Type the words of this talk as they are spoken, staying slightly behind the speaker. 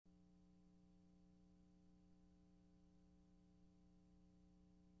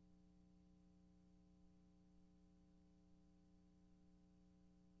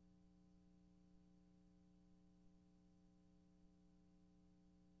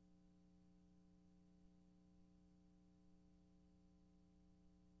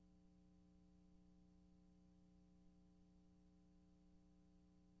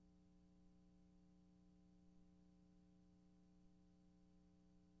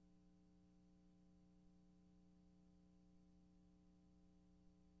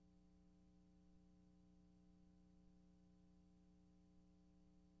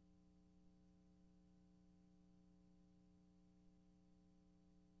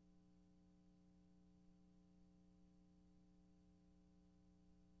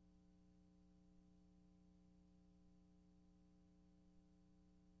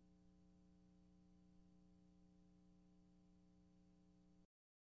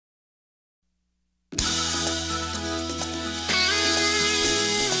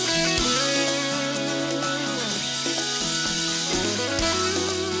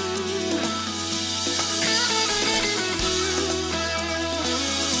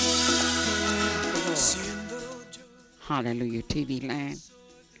Hallelujah, TV land.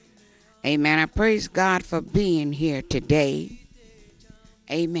 Amen. I praise God for being here today.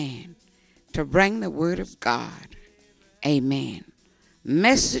 Amen. To bring the word of God. Amen.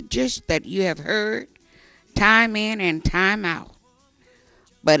 Messages that you have heard time in and time out.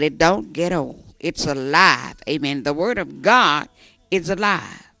 But it don't get old. It's alive. Amen. The word of God is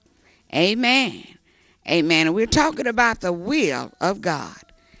alive. Amen. Amen. And we're talking about the will of God.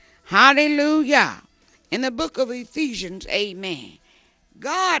 Hallelujah. In the book of Ephesians, amen.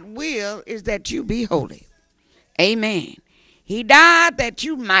 God's will is that you be holy. Amen. He died that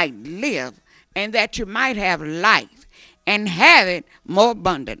you might live and that you might have life and have it more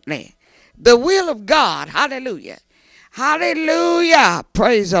abundantly. The will of God. Hallelujah. Hallelujah.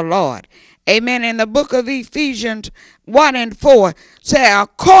 Praise the Lord. Amen. In the book of Ephesians 1 and 4 say,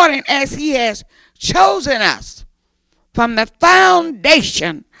 according as he has chosen us from the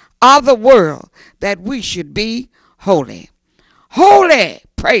foundation of the world that we should be holy. Holy,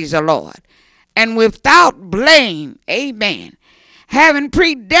 praise the Lord, and without blame, amen, having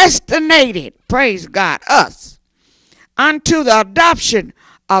predestinated, praise God, us unto the adoption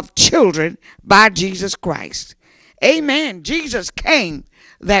of children by Jesus Christ. Amen. Jesus came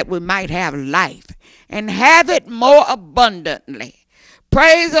that we might have life and have it more abundantly.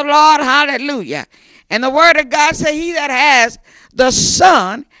 Praise the Lord, hallelujah. And the word of God says, he that has the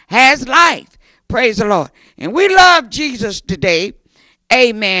Son has life. Praise the Lord. And we love Jesus today.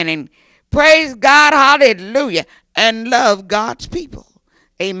 Amen. And praise God, hallelujah. And love God's people.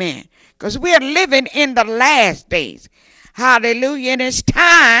 Amen. Because we are living in the last days. Hallelujah. And it's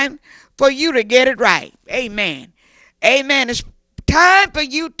time for you to get it right. Amen. Amen. It's time for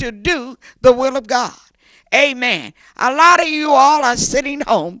you to do the will of God. Amen. A lot of you all are sitting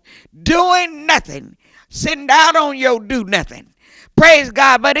home doing nothing. Sitting down on your do nothing. Praise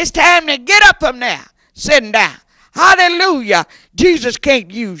God. But it's time to get up from there. Sitting down. Hallelujah. Jesus can't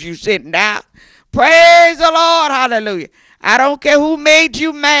use you sitting down. Praise the Lord. Hallelujah. I don't care who made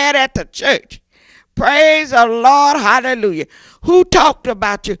you mad at the church. Praise the Lord. Hallelujah. Who talked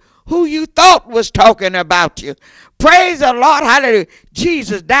about you? Who you thought was talking about you. Praise the Lord. Hallelujah.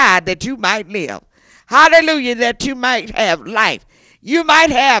 Jesus died that you might live. Hallelujah. That you might have life. You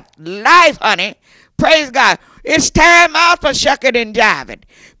might have life, honey. Praise God. It's time out for shucking and jiving,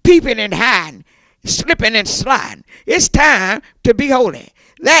 peeping and hiding, slipping and sliding. It's time to be holy.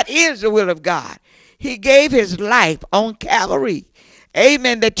 That is the will of God. He gave his life on Calvary.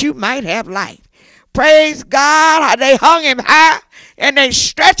 Amen. That you might have life. Praise God. They hung him high and they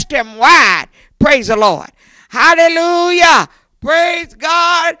stretched him wide. Praise the Lord. Hallelujah. Praise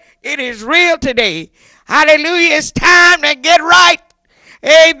God. It is real today. Hallelujah. It's time to get right.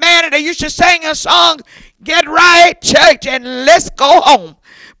 Amen. And they used to sing a song, get right, church, and let's go home.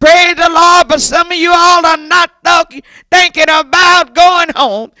 Praise the Lord. But some of you all are not thinking about going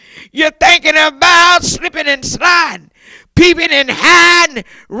home. You're thinking about slipping and sliding, peeping and hiding,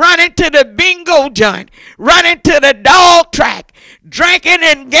 running to the bingo joint, running to the dog track, drinking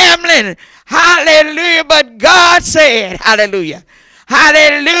and gambling. Hallelujah. But God said, hallelujah,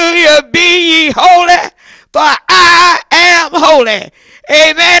 hallelujah, be ye holy, for I am holy.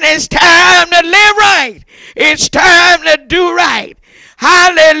 Amen. It's time to live right. It's time to do right.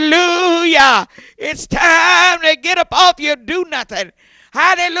 Hallelujah. It's time to get up off your do nothing.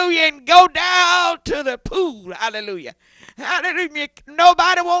 Hallelujah. And go down to the pool. Hallelujah. Hallelujah.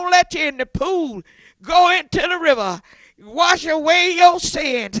 Nobody won't let you in the pool. Go into the river. Wash away your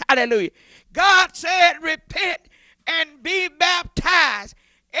sins. Hallelujah. God said, repent and be baptized,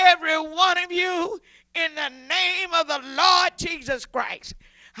 every one of you, in the name of the Lord Jesus Christ.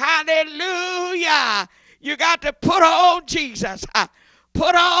 Hallelujah. You got to put on Jesus.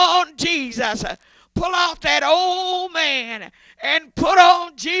 Put on Jesus. Pull off that old man and put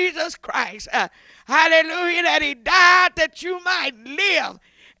on Jesus Christ. Hallelujah. That he died that you might live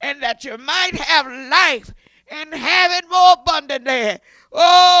and that you might have life and have it more abundantly.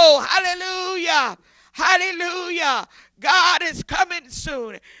 Oh, hallelujah. Hallelujah. God is coming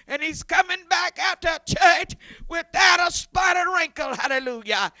soon, and he's coming back after church without a spot or wrinkle.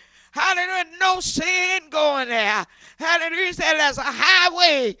 Hallelujah. Hallelujah. No sin going there. Hallelujah. He said there's a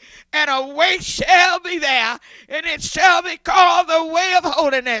highway and a way shall be there, and it shall be called the way of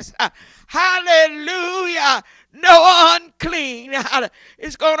holiness. Hallelujah. No unclean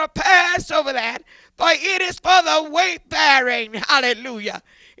is going to pass over that, for it is for the wayfaring. Hallelujah.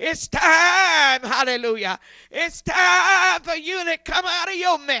 It's time, hallelujah. It's time for you to come out of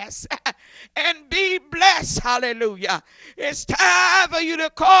your mess and be blessed, hallelujah. It's time for you to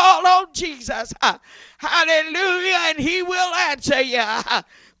call on Jesus, hallelujah, and he will answer you.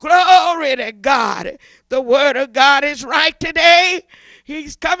 Glory to God. The word of God is right today.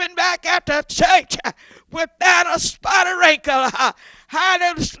 He's coming back at the church without a spot or wrinkle.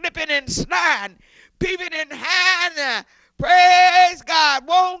 Hallelujah, slipping and sliding, peeping in hand. Praise God.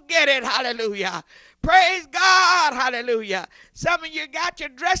 Won't get it. Hallelujah. Praise God. Hallelujah. Some of you got your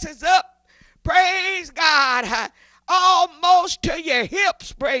dresses up. Praise God. Almost to your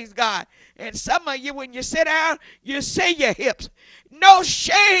hips. Praise God. And some of you, when you sit down, you say your hips. No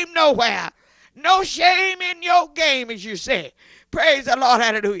shame nowhere. No shame in your game, as you say. Praise the Lord.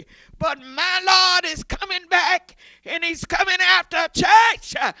 Hallelujah. But my Lord is coming back, and he's coming after a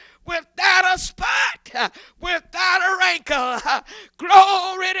church without a spot, without a wrinkle.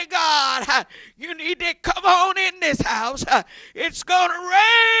 Glory to God. You need to come on in this house. It's going to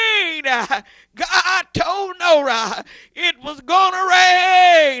rain. God told Noah it was going to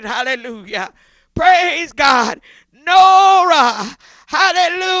rain. Hallelujah. Praise God. Noah,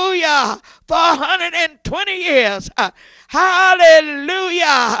 hallelujah, for 120 years.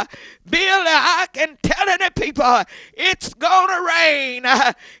 Hallelujah. Bill, I can tell the people, it's going to rain.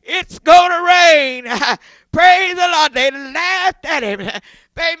 It's going to rain. Praise the Lord. They laughed at him.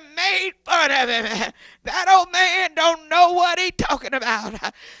 They made fun of him. That old man don't know what he's talking about.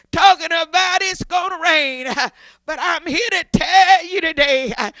 Talking about it's going to rain. But I'm here to tell you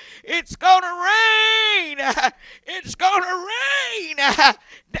today, it's going to rain. It's going to rain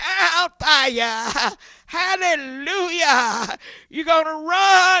down fire. Hallelujah. You're going to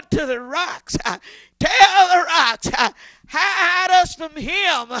run to the rocks. Tell the rocks, hide us from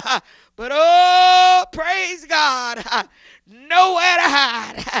him. But oh, praise God, nowhere to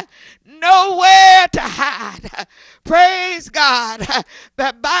hide. Nowhere to hide. Praise God.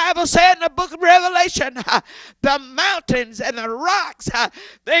 The Bible said in the book of Revelation, the mountains and the rocks,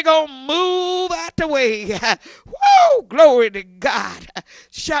 they're going to move out the way. Whoa, glory to God.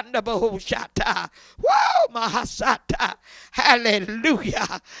 Shandabohoshata. Whoa, Mahasata.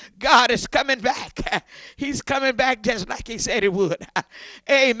 Hallelujah. God is coming back. He's coming back just like he said he would.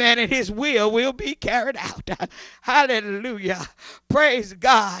 Amen. And his will be carried out. Hallelujah. Praise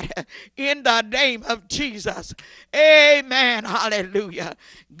God. In the name of Jesus. Amen. Hallelujah.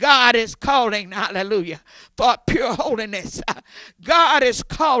 God is calling, hallelujah, for pure holiness. God is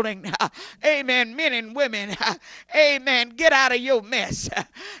calling, amen, men and women, amen, get out of your mess.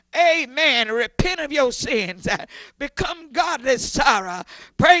 Amen. Repent of your sins. Become godly sorrow.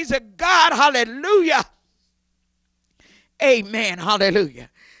 Praise God. Hallelujah. Amen. Hallelujah.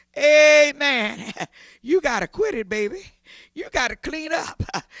 Amen. You got to quit it, baby. You got to clean up.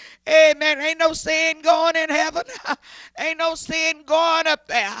 Amen. Ain't no sin going in heaven. Ain't no sin going up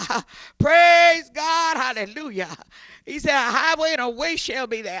there. Praise God. Hallelujah. He said, a highway and a way shall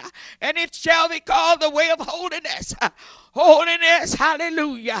be there, and it shall be called the way of holiness. Holiness,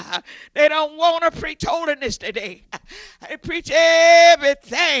 hallelujah. They don't want to preach holiness today. They preach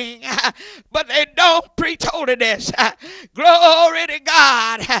everything, but they don't preach holiness. Glory to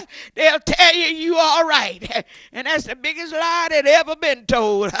God. They'll tell you you all right, and that's the biggest lie that ever been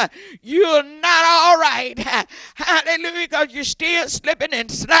told. You're not all right. Hallelujah, because you're still slipping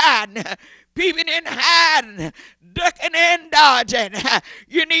and sliding, peeping and hiding, ducking and dodging.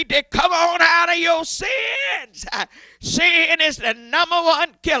 You need to come on out of your sins. Sin is the number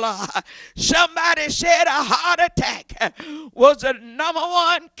one killer. Somebody said a heart attack was the number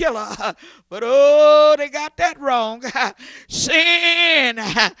one killer. But oh, they got that wrong. Sin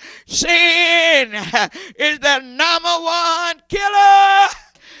is the number one killer.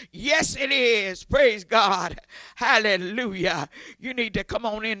 Yes, it is. Praise God. Hallelujah. You need to come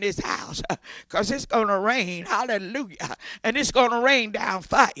on in this house because it's going to rain. Hallelujah. And it's going to rain down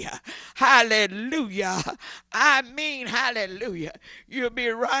fire. Hallelujah. I mean, hallelujah. You'll be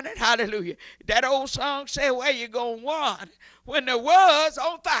running. Hallelujah. That old song said, where you going to run when the world's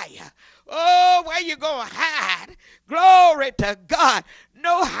on fire? Oh, where you going to hide? Glory to God.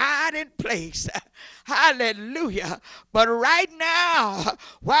 No hiding place. Hallelujah. But right now,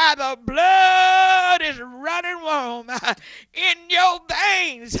 while the blood is running warm in your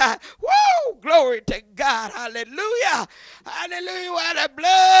veins, woo, glory to God. Hallelujah. Hallelujah. While the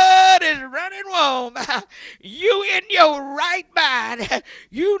blood is running warm, you in your right mind,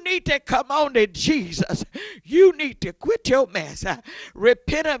 you need to come on to Jesus. You need to quit your mess.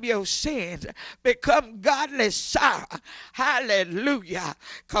 Repent of your sins. Become godly sorrow. Hallelujah.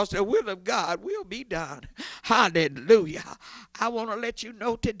 because the will of God will be done. Hallelujah. I want to let you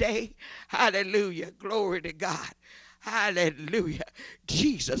know today, hallelujah, glory to God. Hallelujah.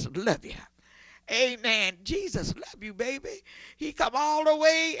 Jesus love you. Amen. Jesus love you, baby. He come all the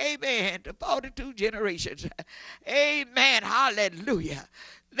way, amen, to 42 generations. Amen. Hallelujah.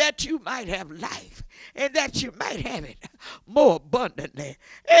 That you might have life and that you might have it more abundantly.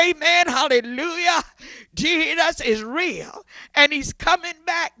 Amen. Hallelujah. Jesus is real and he's coming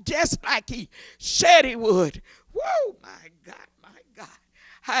back just like he said he would. Whoa, my God, my God.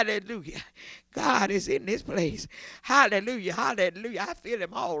 Hallelujah. God is in this place. Hallelujah. Hallelujah. I feel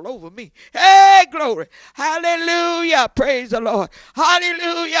him all over me. Hey, glory. Hallelujah. Praise the Lord.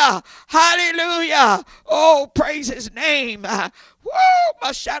 Hallelujah. Hallelujah. Oh, praise his name. Woo.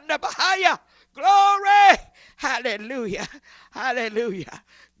 Mashanda Bahaya. Glory. Hallelujah. Hallelujah.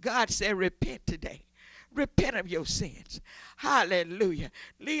 God said, repent today. Repent of your sins. Hallelujah.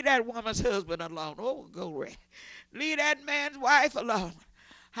 Leave that woman's husband alone. Oh, glory. Leave that man's wife alone.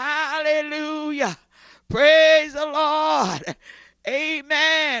 Hallelujah. Praise the Lord.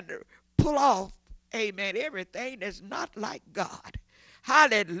 Amen. Pull off, amen, everything that's not like God.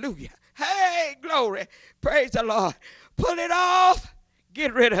 Hallelujah. Hey, glory. Praise the Lord. Pull it off.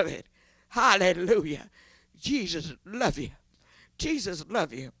 Get rid of it. Hallelujah. Jesus love you. Jesus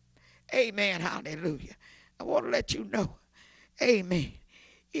love you. Amen. Hallelujah. I want to let you know, amen,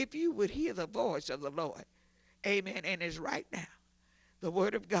 if you would hear the voice of the Lord, amen, and it's right now. The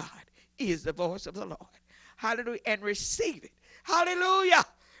word of God is the voice of the Lord. Hallelujah. And receive it. Hallelujah.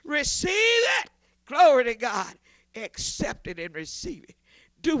 Receive it. Glory to God. Accept it and receive it.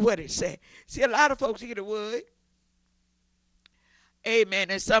 Do what it said. See, a lot of folks hear the word. Amen.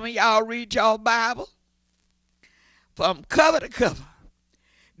 And some of y'all read y'all Bible from cover to cover.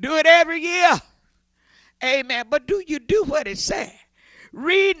 Do it every year. Amen. But do you do what it said?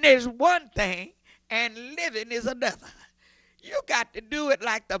 Reading is one thing and living is another. You got to do it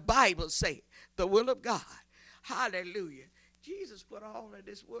like the Bible says, the will of God. Hallelujah. Jesus put all of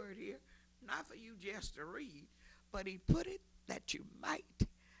this word here, not for you just to read, but he put it that you might,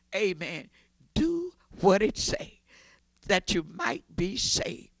 amen, do what it say, that you might be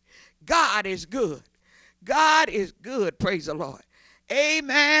saved. God is good. God is good, praise the Lord.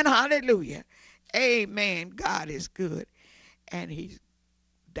 Amen, hallelujah. Amen, God is good. And he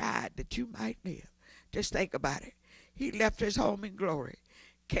died that you might live. Just think about it. He left his home in glory,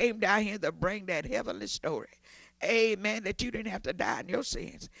 came down here to bring that heavenly story. Amen, that you didn't have to die in your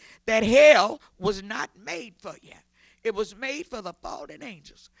sins. That hell was not made for you. It was made for the fallen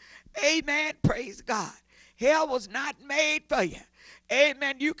angels. Amen, praise God. Hell was not made for you.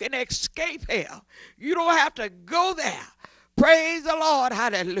 Amen, you can escape hell. You don't have to go there. Praise the Lord,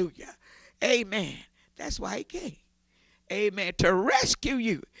 hallelujah. Amen, that's why he came. Amen, to rescue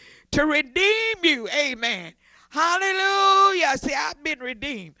you, to redeem you. Amen. Hallelujah. See, I've been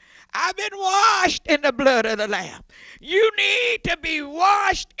redeemed. I've been washed in the blood of the Lamb. You need to be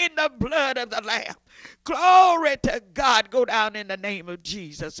washed in the blood of the Lamb. Glory to God. Go down in the name of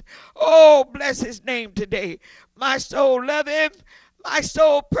Jesus. Oh, bless his name today. My soul love him. My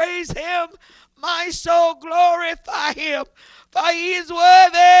soul praise him. My soul glorify him. For he is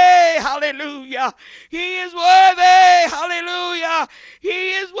worthy. Hallelujah. He is worthy. Hallelujah. He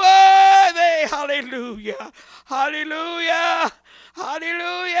is worthy. Hallelujah. Hallelujah.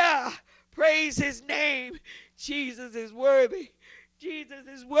 Hallelujah. Praise his name. Jesus is worthy. Jesus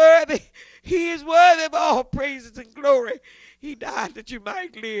is worthy. He is worthy of all praises and glory. He died that you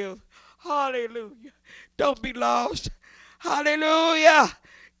might live. Hallelujah. Don't be lost. Hallelujah.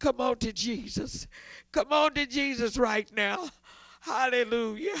 Come on to Jesus. Come on to Jesus right now.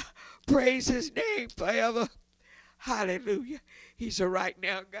 Hallelujah. Praise his name forever. Hallelujah. He's a right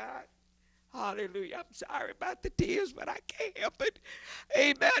now God. Hallelujah. I'm sorry about the tears, but I can't help it.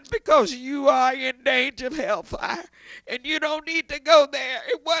 Amen. Because you are in danger of hellfire. And you don't need to go there.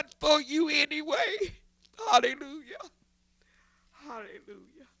 It wasn't for you anyway. Hallelujah.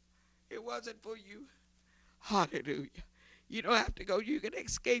 Hallelujah. It wasn't for you. Hallelujah. You don't have to go. You can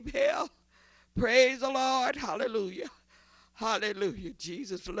escape hell. Praise the Lord. Hallelujah. Hallelujah.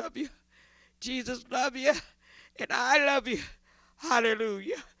 Jesus love you. Jesus love you. And I love you.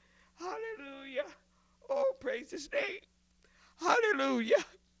 Hallelujah. Hallelujah. Oh, praise his name. Hallelujah.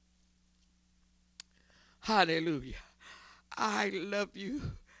 Hallelujah. I love you.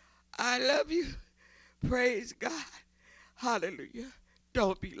 I love you. Praise God. Hallelujah.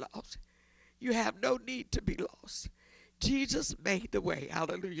 Don't be lost. You have no need to be lost. Jesus made the way.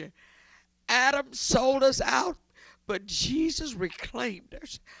 Hallelujah. Adam sold us out, but Jesus reclaimed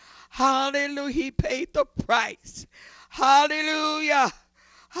us. Hallelujah. He paid the price. Hallelujah.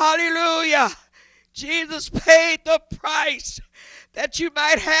 Hallelujah. Jesus paid the price that you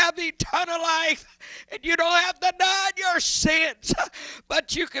might have eternal life, and you don't have to die in your sins,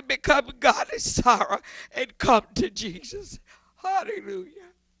 but you can become godly sorrow and come to Jesus. Hallelujah.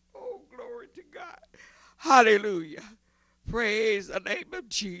 Oh, glory to God. Hallelujah. Praise the name of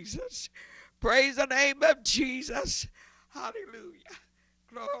Jesus. Praise the name of Jesus. Hallelujah.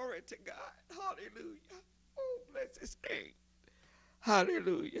 Glory to God. Hallelujah. Oh, bless his name.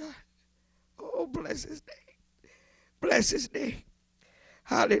 Hallelujah. Oh, bless his name. Bless his name.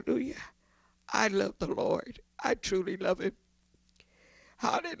 Hallelujah. I love the Lord. I truly love him.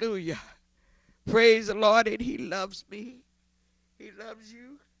 Hallelujah. Praise the Lord, and he loves me. He loves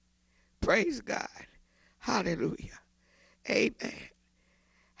you. Praise God. Hallelujah. Amen.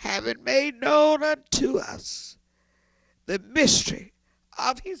 Having made known unto us the mystery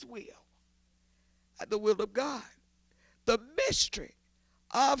of his will, the will of God, the mystery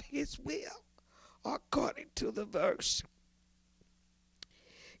of his will, according to the verse.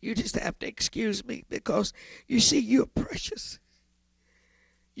 You just have to excuse me because you see, you're precious.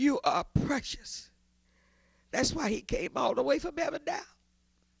 You are precious. That's why he came all the way from heaven down.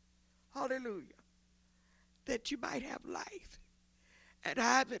 Hallelujah. That you might have life and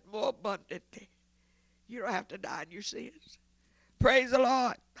have it more abundantly. You don't have to die in your sins. Praise the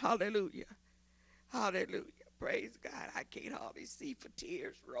Lord. Hallelujah. Hallelujah. Praise God. I can't hardly see for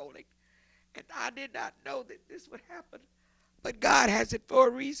tears rolling. And I did not know that this would happen. But God has it for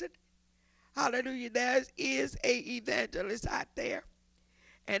a reason. Hallelujah. There is a evangelist out there.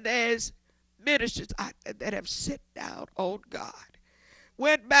 And there's ministers out there that have sit down on God.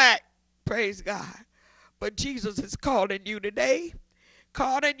 Went back. Praise God. But Jesus is calling you today.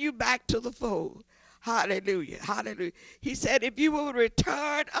 Calling you back to the fold. Hallelujah. Hallelujah. He said if you will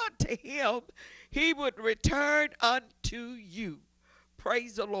return unto him, he would return unto you.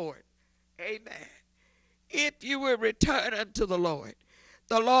 Praise the Lord. Amen. If you will return unto the Lord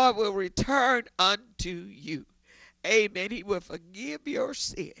will return unto you. Amen. He will forgive your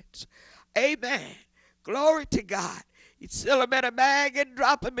sins. Amen. Glory to God. You seal them in a bag and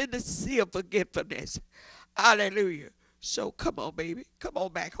drop them in the sea of forgetfulness. Hallelujah. So come on, baby. Come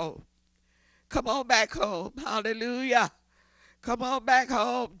on back home. Come on back home. Hallelujah. Come on back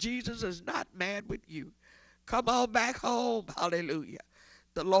home. Jesus is not mad with you. Come on back home. Hallelujah.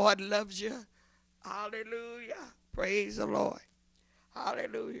 The Lord loves you. Hallelujah. Praise the Lord.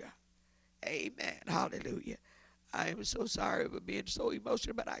 Hallelujah. Amen. Hallelujah. I am so sorry for being so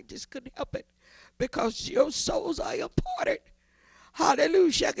emotional, but I just couldn't help it because your souls are important.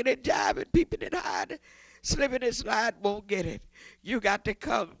 Hallelujah. Shucking and jiving, peeping and hiding, slipping and sliding, won't get it. You got to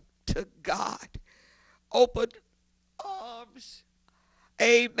come to God. Open arms.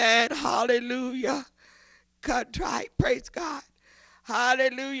 Amen. Hallelujah. Contrite. Praise God.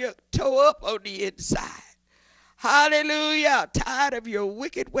 Hallelujah. Toe up on the inside. Hallelujah. Tired of your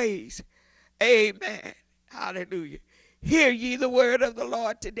wicked ways. Amen. Hallelujah. Hear ye the word of the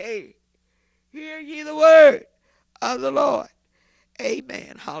Lord today. Hear ye the word of the Lord.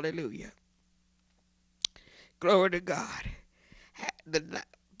 Amen. Hallelujah. Glory to God.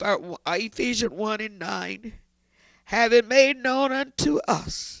 Ephesians 1:9. Having made known unto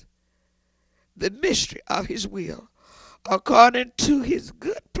us the mystery of his will, according to his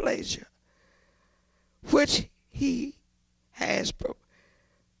good pleasure, which he has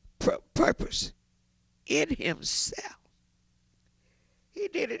purpose in himself. He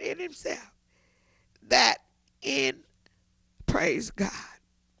did it in himself. That in, praise God,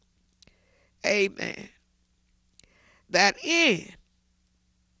 amen, that in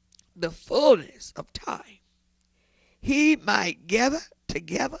the fullness of time, he might gather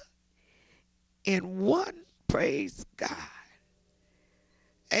together in one, praise God.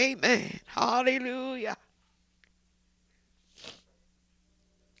 Amen. Hallelujah.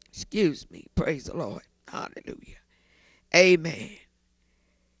 Excuse me. Praise the Lord. Hallelujah. Amen.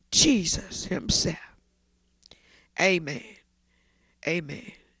 Jesus himself. Amen.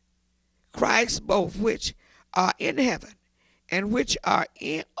 Amen. Christ both which are in heaven and which are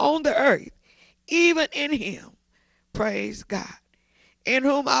on the earth, even in him, praise God, in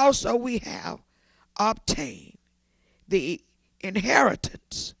whom also we have obtained the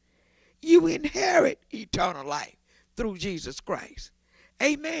inheritance. You inherit eternal life through Jesus Christ.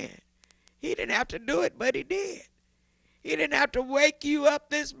 Amen. He didn't have to do it, but he did. He didn't have to wake you up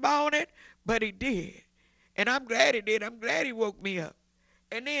this morning, but he did. And I'm glad he did. I'm glad he woke me up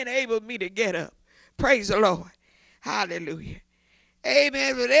and then enabled me to get up. Praise the Lord. Hallelujah.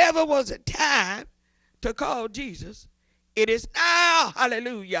 Amen. If there ever was a time to call Jesus, It is now.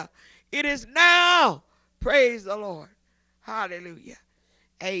 Hallelujah. It is now. Praise the Lord. Hallelujah.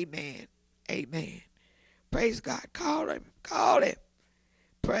 Amen. Amen. Praise God. Call him. Call him.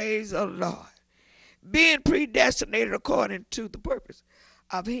 Praise the Lord. Being predestinated according to the purpose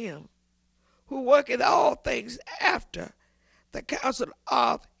of him who worketh all things after the counsel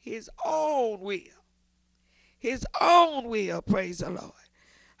of his own will. His own will. Praise the Lord.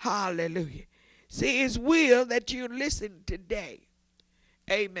 Hallelujah. See, his will that you listen today.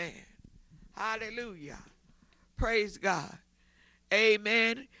 Amen. Hallelujah. Praise God.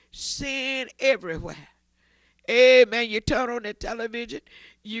 Amen. Sin everywhere. Amen. You turn on the television.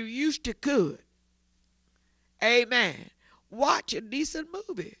 You used to could. Amen. Watch a decent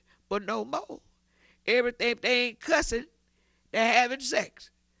movie, but no more. Everything, if they ain't cussing, they're having sex.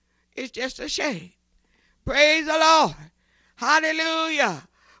 It's just a shame. Praise the Lord. Hallelujah.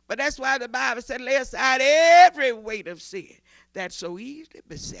 But that's why the Bible said, lay aside every weight of sin that so easily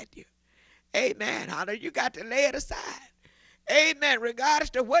beset you. Amen. Hallelujah. You got to lay it aside. Amen. Regardless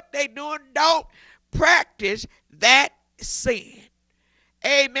of what they doing, don't practice that sin.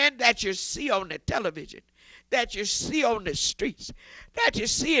 Amen. That you see on the television, that you see on the streets, that you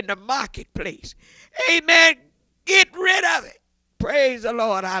see in the marketplace. Amen. Get rid of it. Praise the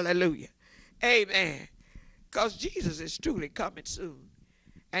Lord. Hallelujah. Amen. Because Jesus is truly coming soon.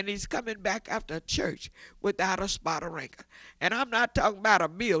 And he's coming back after a church without a spot or wrinkle. And I'm not talking about a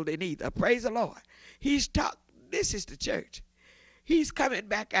building either. Praise the Lord. This is the church. He's coming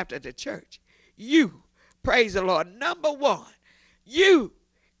back after the church. You, praise the Lord. Number one, you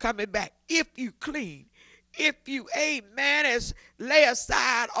coming back if you clean. If you, amen, as lay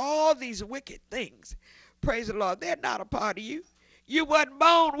aside all these wicked things. Praise the Lord. They're not a part of you. You wasn't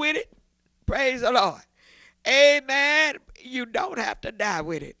born with it. Praise the Lord. Amen. You don't have to die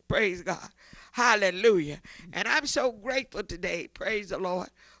with it. Praise God. Hallelujah. And I'm so grateful today, praise the Lord,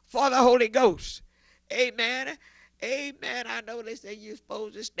 for the Holy Ghost. Amen. Amen. I know they say you're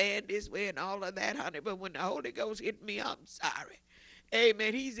supposed to stand this way and all of that, honey, but when the Holy Ghost hit me, I'm sorry.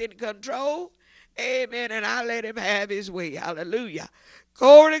 Amen. He's in control. Amen. And I let him have his way. Hallelujah.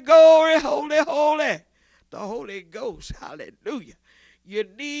 Glory, glory, holy, holy. The Holy Ghost. Hallelujah. You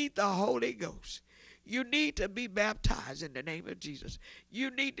need the Holy Ghost. You need to be baptized in the name of Jesus.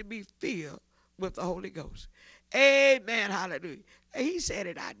 You need to be filled with the Holy Ghost. Amen. Hallelujah. He said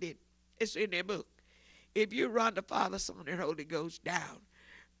it, I didn't. It's in their book. If you run the Father, Son, and Holy Ghost down,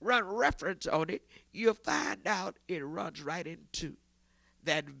 run reference on it, you'll find out it runs right into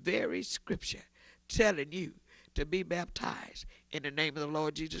that very scripture telling you to be baptized in the name of the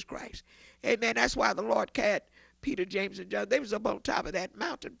Lord Jesus Christ. Amen. That's why the Lord had Peter, James, and John. They was up on top of that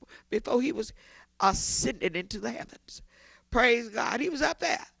mountain before he was ascended into the heavens. Praise God. He was up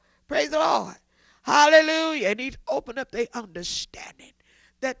there. Praise the Lord. Hallelujah. And he opened up their understanding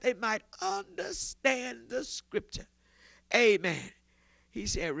that they might understand the scripture. Amen. He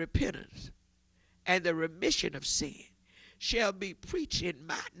said repentance and the remission of sin shall be preached in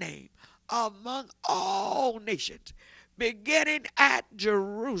my name among all nations, beginning at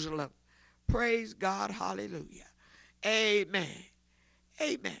Jerusalem. Praise God. Hallelujah. Amen.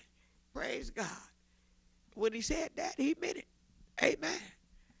 Amen. Praise God. When he said that, he meant it. Amen.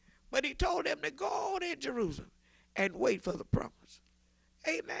 But he told them to go on in Jerusalem and wait for the promise.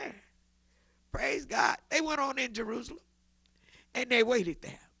 Amen. Praise God. They went on in Jerusalem and they waited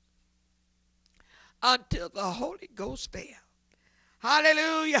there until the Holy Ghost fell.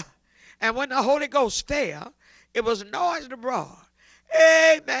 Hallelujah. And when the Holy Ghost fell, it was noised abroad.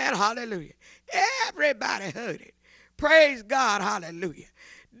 Amen. Hallelujah. Everybody heard it. Praise God. Hallelujah.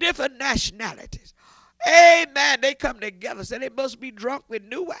 Different nationalities. Amen. They come together. So they must be drunk with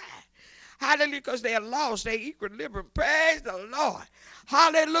new wine. Hallelujah. Because they are lost their equilibrium. Praise the Lord.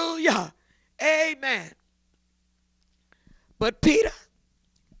 Hallelujah. Amen. But Peter,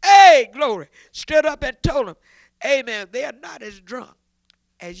 hey, glory, stood up and told them, amen, they are not as drunk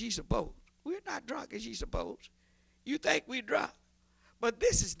as ye suppose. We're not drunk as ye suppose. You think we're drunk. But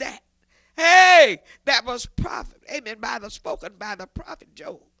this is that. Hey, that was prophet. Amen. Spoken by the prophet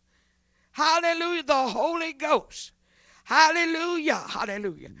Joel. Hallelujah. The Holy Ghost. Hallelujah.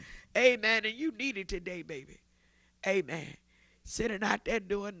 Hallelujah. Amen. And you need it today, baby. Amen. Sitting out there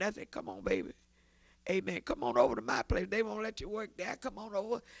doing nothing. Come on, baby. Amen. Come on over to my place. They won't let you work there. Come on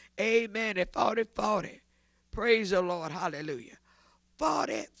over. Amen. At 4040. Praise the Lord. Hallelujah.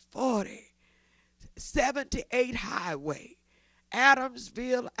 4040. 78 Highway.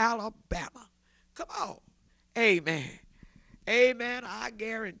 Adamsville, Alabama. Come on. Amen. Amen. I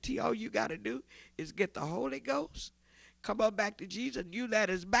guarantee all you got to do is get the Holy Ghost, Come on back to Jesus. You that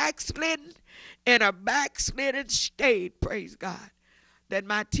is backslidden in a backslidden state, praise God, that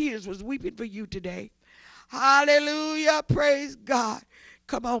my tears was weeping for you today. Hallelujah, praise God.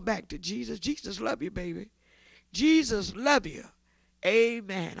 Come on back to Jesus. Jesus love you, baby. Jesus love you.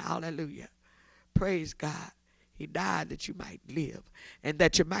 Amen, hallelujah. Praise God. He died that you might live and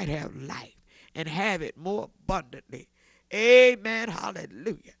that you might have life and have it more abundantly. Amen,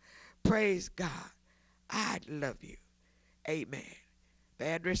 hallelujah. Praise God. I love you. Amen. The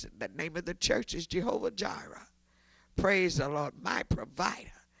address, the name of the church is Jehovah Jireh. Praise the Lord, my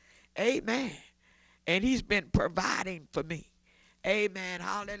provider. Amen. And he's been providing for me. Amen.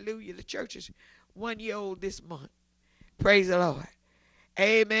 Hallelujah. The church is 1 year old this month. Praise the Lord.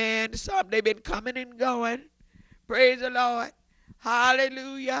 Amen. Some they've been coming and going. Praise the Lord.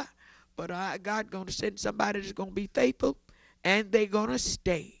 Hallelujah. But God going to send somebody that's going to be faithful, and they're going to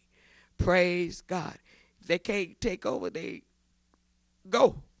stay. Praise God. If they can't take over, they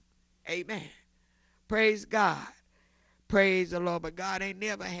go. Amen. Praise God. Praise the Lord. But God ain't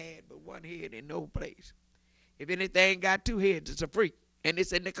never had but one head in no place. If anything got two heads, it's a freak, and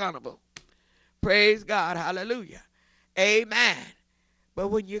it's in the carnival. Praise God. Hallelujah. Amen. But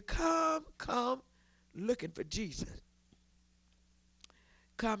when you come looking for Jesus,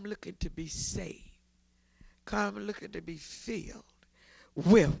 come looking to be saved, come looking to be filled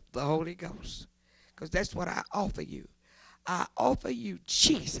with the Holy Ghost, because that's what I offer you. I offer you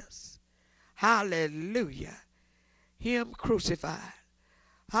Jesus. Hallelujah. Him crucified.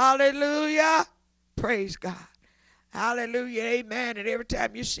 Hallelujah. Praise God. Hallelujah. Amen. And every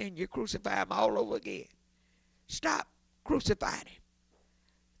time you sin, you crucify him all over again. Stop crucifying him.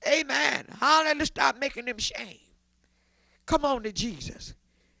 Amen. Hallelujah. Stop making him shame. Come on to Jesus.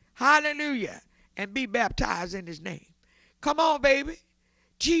 Hallelujah. And be baptized in his name. Come on, baby.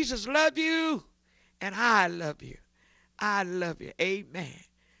 Jesus love you. And I love you. I love you. Amen.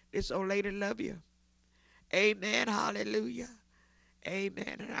 This old lady love you. Amen. Hallelujah.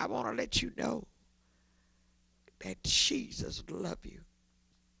 Amen. And I want to let you know that Jesus love you.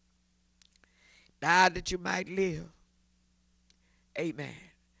 Died that you might live. Amen.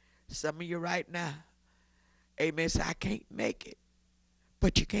 Some of you right now, amen, say, I can't make it.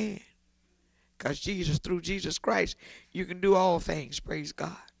 But you can. Because Jesus, through Jesus Christ, you can do all things. Praise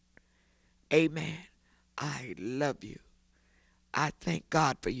God. Amen. I love you. I thank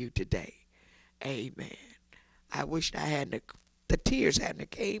God for you today. Amen. I wished I hadn't, the tears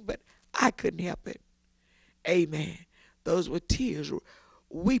hadn't came, but I couldn't help it. Amen. Those were tears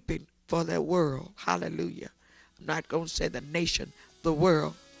weeping for the world. Hallelujah. I'm not going to say the nation, the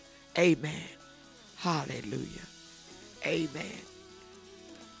world. Amen. Hallelujah. Amen.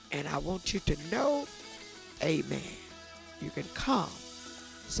 And I want you to know, amen, you can come.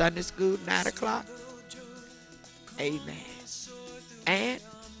 Sunday school, 9 o'clock. Amen. And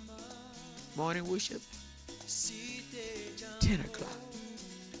morning worship, 10 o'clock.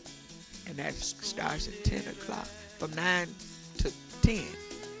 And that starts at 10 o'clock, from 9 to 10.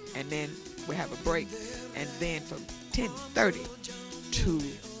 And then we have a break. And then from 10:30 to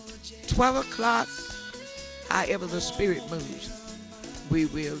 12 o'clock, however the Spirit moves, we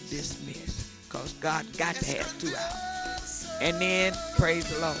will dismiss. Because God got to have 2 hours. And then, praise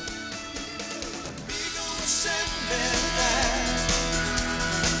the Lord.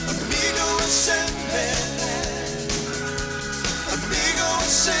 Amigo, send me